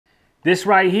This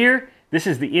right here, this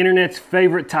is the internet's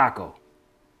favorite taco,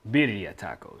 Birria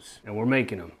Tacos, and we're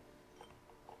making them.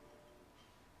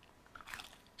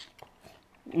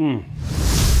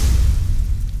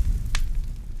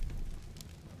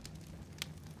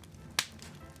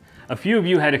 A few of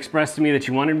you had expressed to me that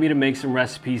you wanted me to make some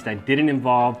recipes that didn't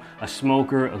involve a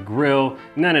smoker, a grill,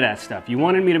 none of that stuff. You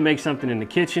wanted me to make something in the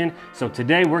kitchen, so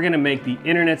today we're gonna make the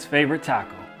internet's favorite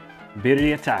taco,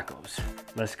 Birria Tacos.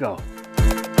 Let's go.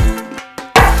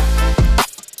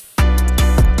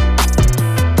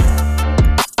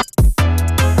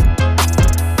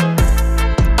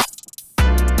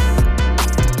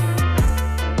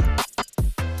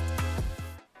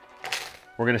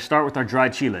 We're gonna start with our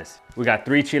dried chiles. We got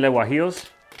 3 chile guajillos,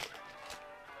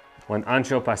 1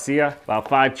 ancho pasilla, about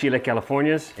 5 chile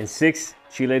californias, and 6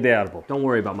 chile de árbol. Don't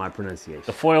worry about my pronunciation.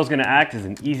 The foil is gonna act as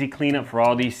an easy cleanup for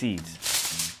all these seeds.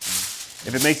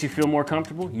 If it makes you feel more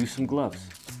comfortable, use some gloves.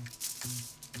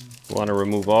 You wanna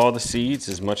remove all the seeds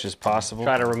as much as possible.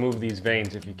 Try to remove these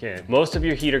veins if you can. Most of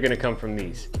your heat are gonna come from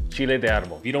these, chile de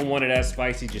árbol. If you don't want it as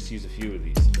spicy, just use a few of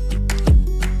these.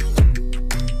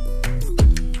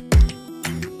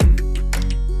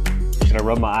 Should I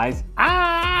rub my eyes?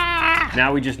 Ah!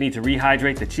 Now we just need to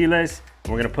rehydrate the chiles,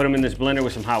 and we're gonna put them in this blender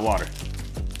with some hot water.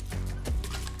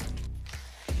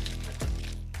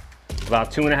 About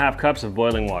 2.5 cups of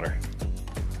boiling water.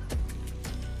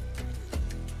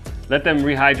 Let them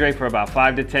rehydrate for about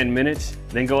 5 to 10 minutes,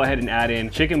 then go ahead and add in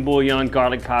chicken bouillon,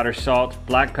 garlic powder, salt,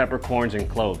 black peppercorns, and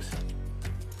cloves.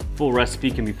 Full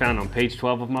recipe can be found on page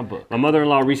 12 of my book. My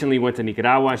mother-in-law recently went to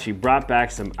Nicaragua and she brought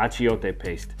back some achiote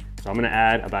paste. So I'm gonna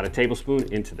add about 1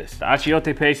 tablespoon into this. The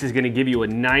achiote paste is gonna give you a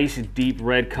nice deep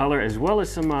red color as well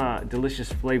as some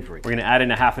delicious flavoring. We're gonna add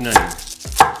in 1/2 onion.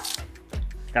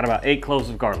 Got about 8 cloves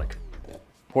of garlic.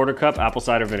 1/4 cup apple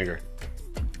cider vinegar.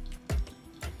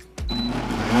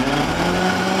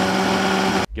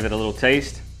 Give it a little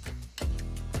taste.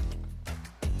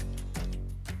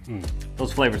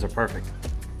 Those flavors are perfect.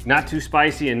 Not too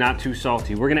spicy and not too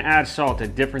salty. We're gonna add salt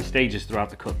at different stages throughout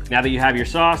the cook. Now that you have your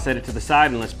sauce, set it to the side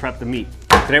and let's prep the meat.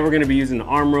 Today we're gonna be using the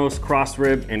arm roast cross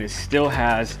rib, and it still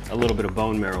has a little bit of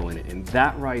bone marrow in it. And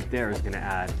that right there is gonna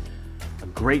add a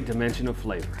great dimension of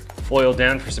flavor. Foil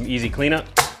down for some easy cleanup.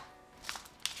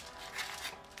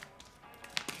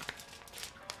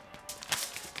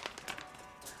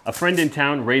 A friend in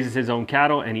town raises his own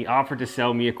cattle and he offered to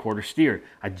sell me a quarter steer.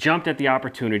 I jumped at the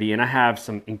opportunity and I have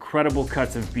some incredible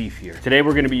cuts of beef here. Today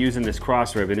we're gonna be using this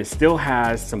cross rib and it still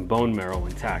has some bone marrow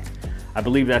intact. I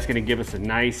believe that's gonna give us a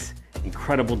nice,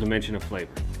 incredible dimension of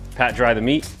flavor. Pat dry the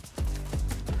meat.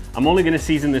 I'm only gonna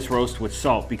season this roast with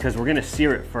salt because we're gonna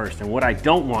sear it first. And what I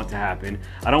don't want to happen,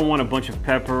 I don't want a bunch of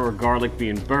pepper or garlic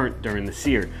being burnt during the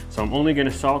sear. So I'm only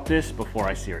gonna salt this before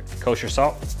I sear it. Kosher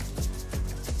salt.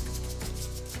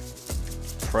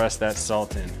 Press that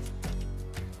salt in.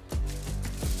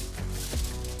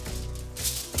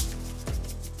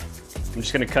 I'm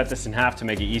just gonna cut this in half to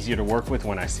make it easier to work with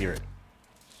when I sear it.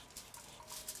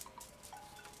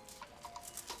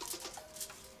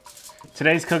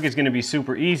 Today's cook is gonna be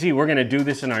super easy. We're gonna do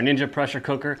this in our Ninja pressure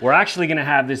cooker. We're actually gonna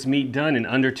have this meat done in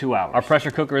under 2 hours. Our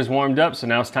pressure cooker is warmed up, so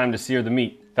now it's time to sear the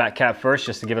meat. Fat cap first,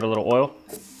 just to give it a little oil.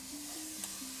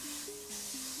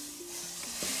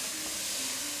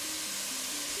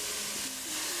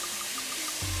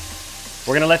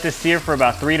 We're gonna let this sear for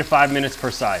about 3 to 5 minutes per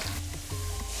side.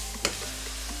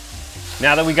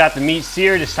 Now that we got the meat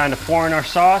seared, it's time to pour in our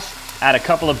sauce, add a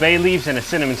couple of bay leaves and a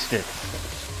cinnamon stick.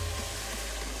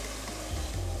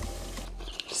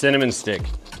 Cinnamon stick.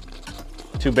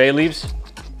 2 bay leaves.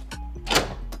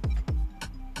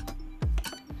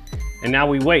 And now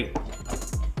we wait.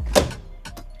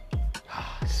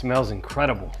 It smells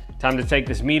incredible. Time to take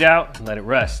this meat out and let it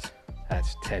rest.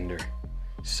 That's tender,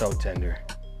 so tender.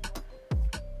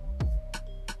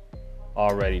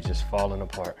 Already just falling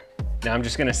apart. Now I'm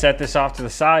just gonna set this off to the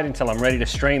side until I'm ready to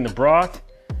strain the broth,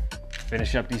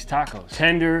 finish up these tacos.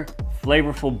 Tender,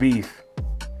 flavorful beef.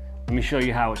 Let me show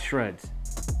you how it shreds.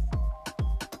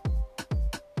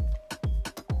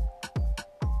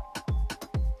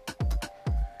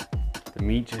 The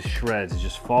meat just shreds, it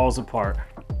just falls apart.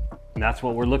 And that's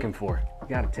what we're looking for. You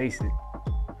gotta taste it.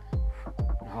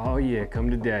 Oh yeah,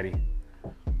 come to daddy.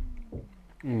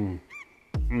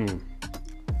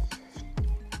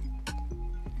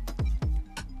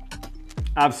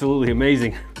 Absolutely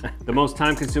amazing. The most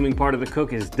time-consuming part of the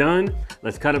cook is done.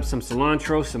 Let's cut up some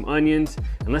cilantro, some onions,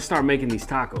 and let's start making these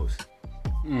tacos.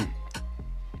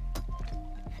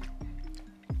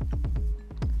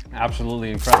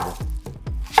 Absolutely incredible.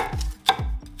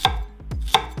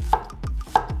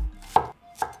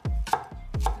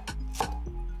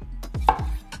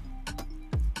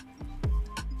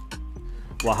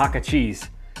 Oaxaca cheese.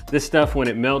 This stuff, when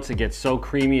it melts, it gets so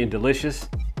creamy and delicious.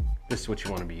 This is what you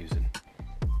want to be using.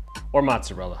 Or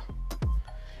mozzarella.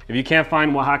 If you can't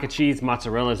find Oaxaca cheese,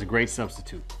 mozzarella is a great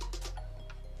substitute.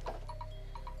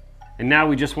 And now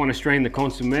we just want to strain the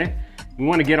consommé. We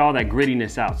want to get all that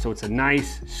grittiness out so it's a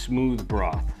nice, smooth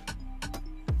broth.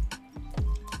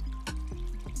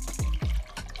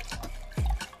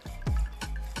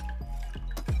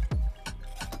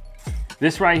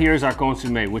 This right here is our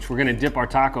consommé, which we're gonna dip our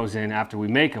tacos in after we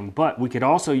make them, but we could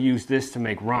also use this to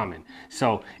make ramen.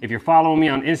 So if you're following me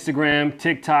on Instagram,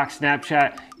 TikTok,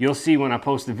 Snapchat, you'll see when I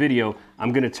post the video,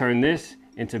 I'm gonna turn this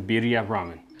into Birria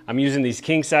Ramen. I'm using these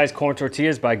king-size corn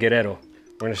tortillas by Guerrero.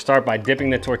 We're gonna start by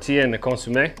dipping the tortilla in the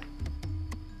consommé.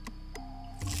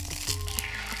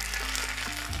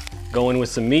 Go in with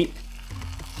some meat,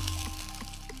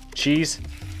 cheese,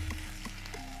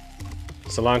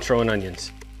 cilantro, and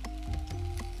onions.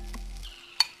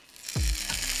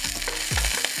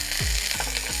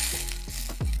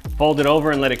 Fold it over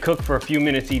and let it cook for a few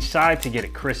minutes each side to get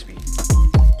it crispy.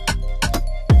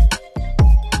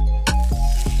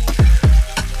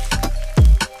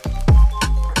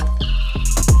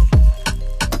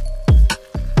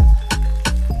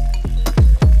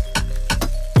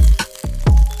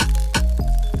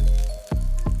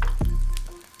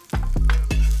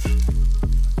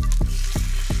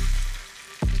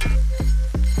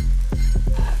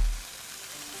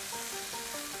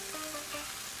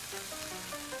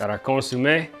 Got our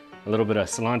consommé, a little bit of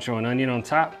cilantro and onion on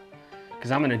top, because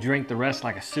I'm gonna drink the rest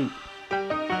like a soup.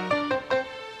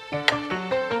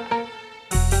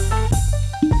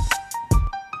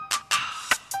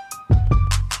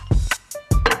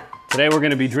 Today we're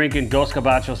gonna be drinking Dos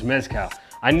Cabachos mezcal.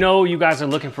 I know you guys are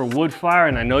looking for wood fire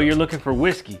and I know you're looking for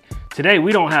whiskey. Today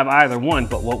we don't have either one,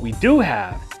 but what we do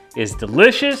have is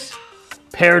delicious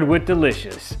paired with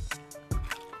delicious.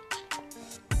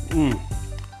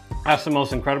 That's the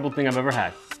most incredible thing I've ever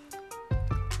had.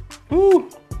 Ooh,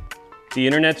 the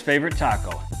internet's favorite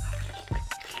taco.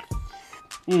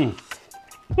 Woo!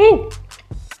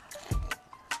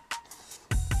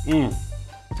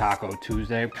 Taco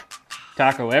Tuesday.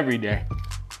 Taco every day.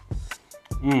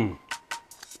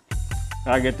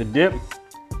 I get the dip.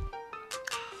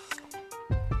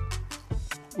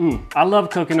 I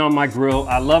love cooking on my grill.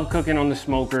 I love cooking on the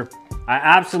smoker. I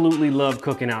absolutely love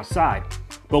cooking outside.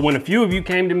 But when a few of you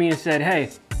came to me and said, hey,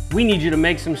 we need you to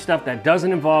make some stuff that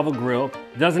doesn't involve a grill,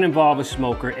 doesn't involve a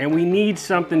smoker, and we need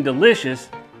something delicious,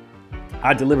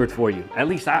 I delivered for you. At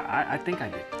least I think I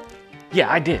did. Yeah,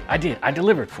 I did. I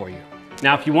delivered for you.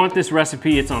 Now, if you want this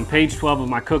recipe, it's on page 12 of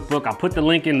my cookbook. I'll put the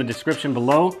link in the description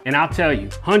below. And I'll tell you,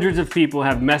 hundreds of people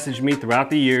have messaged me throughout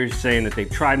the years saying that they've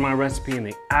tried my recipe and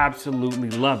they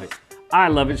absolutely love it. I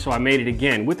love it, so I made it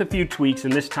again with a few tweaks,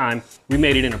 and this time we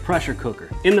made it in a pressure cooker.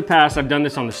 In the past, I've done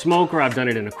this on the smoker, I've done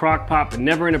it in a crock pot, but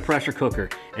never in a pressure cooker.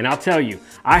 And I'll tell you,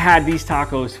 I had these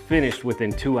tacos finished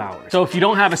within 2 hours. So if you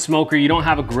don't have a smoker, you don't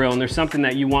have a grill, and there's something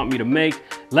that you want me to make,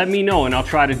 let me know and I'll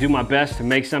try to do my best to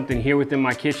make something here within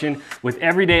my kitchen with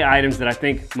everyday items that I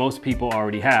think most people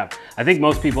already have. I think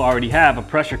most people already have a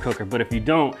pressure cooker, but if you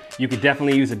don't, you could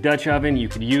definitely use a Dutch oven, you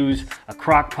could use a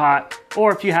crock pot,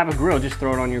 or if you have a grill, just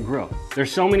throw it on your grill.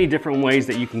 There's so many different ways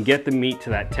that you can get the meat to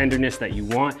that tenderness that you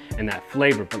want and that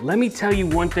flavor. But let me tell you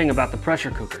one thing about the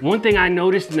pressure cooker. One thing I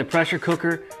noticed in the pressure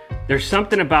cooker, there's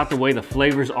something about the way the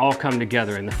flavors all come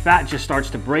together and the fat just starts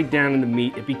to break down in the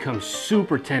meat. It becomes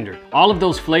super tender. All of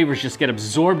those flavors just get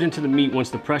absorbed into the meat once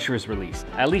the pressure is released.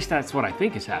 At least that's what I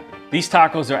think is happening. These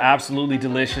tacos are absolutely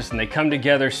delicious and they come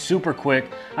together super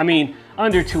quick. I mean,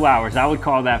 under 2 hours. I would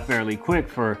call that fairly quick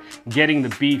for getting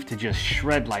the beef to just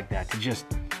shred like that, to just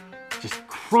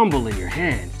crumble in your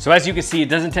hand. So as you can see, it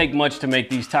doesn't take much to make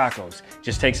these tacos. It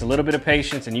just takes a little bit of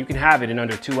patience and you can have it in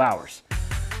under 2 hours.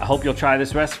 I hope you'll try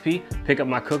this recipe, pick up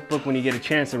my cookbook when you get a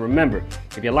chance, and remember,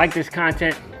 if you like this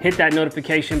content, hit that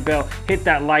notification bell, hit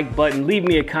that like button, leave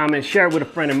me a comment, share it with a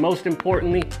friend, and most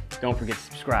importantly, don't forget to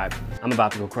subscribe. I'm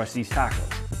about to go crush these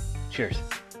tacos. Cheers.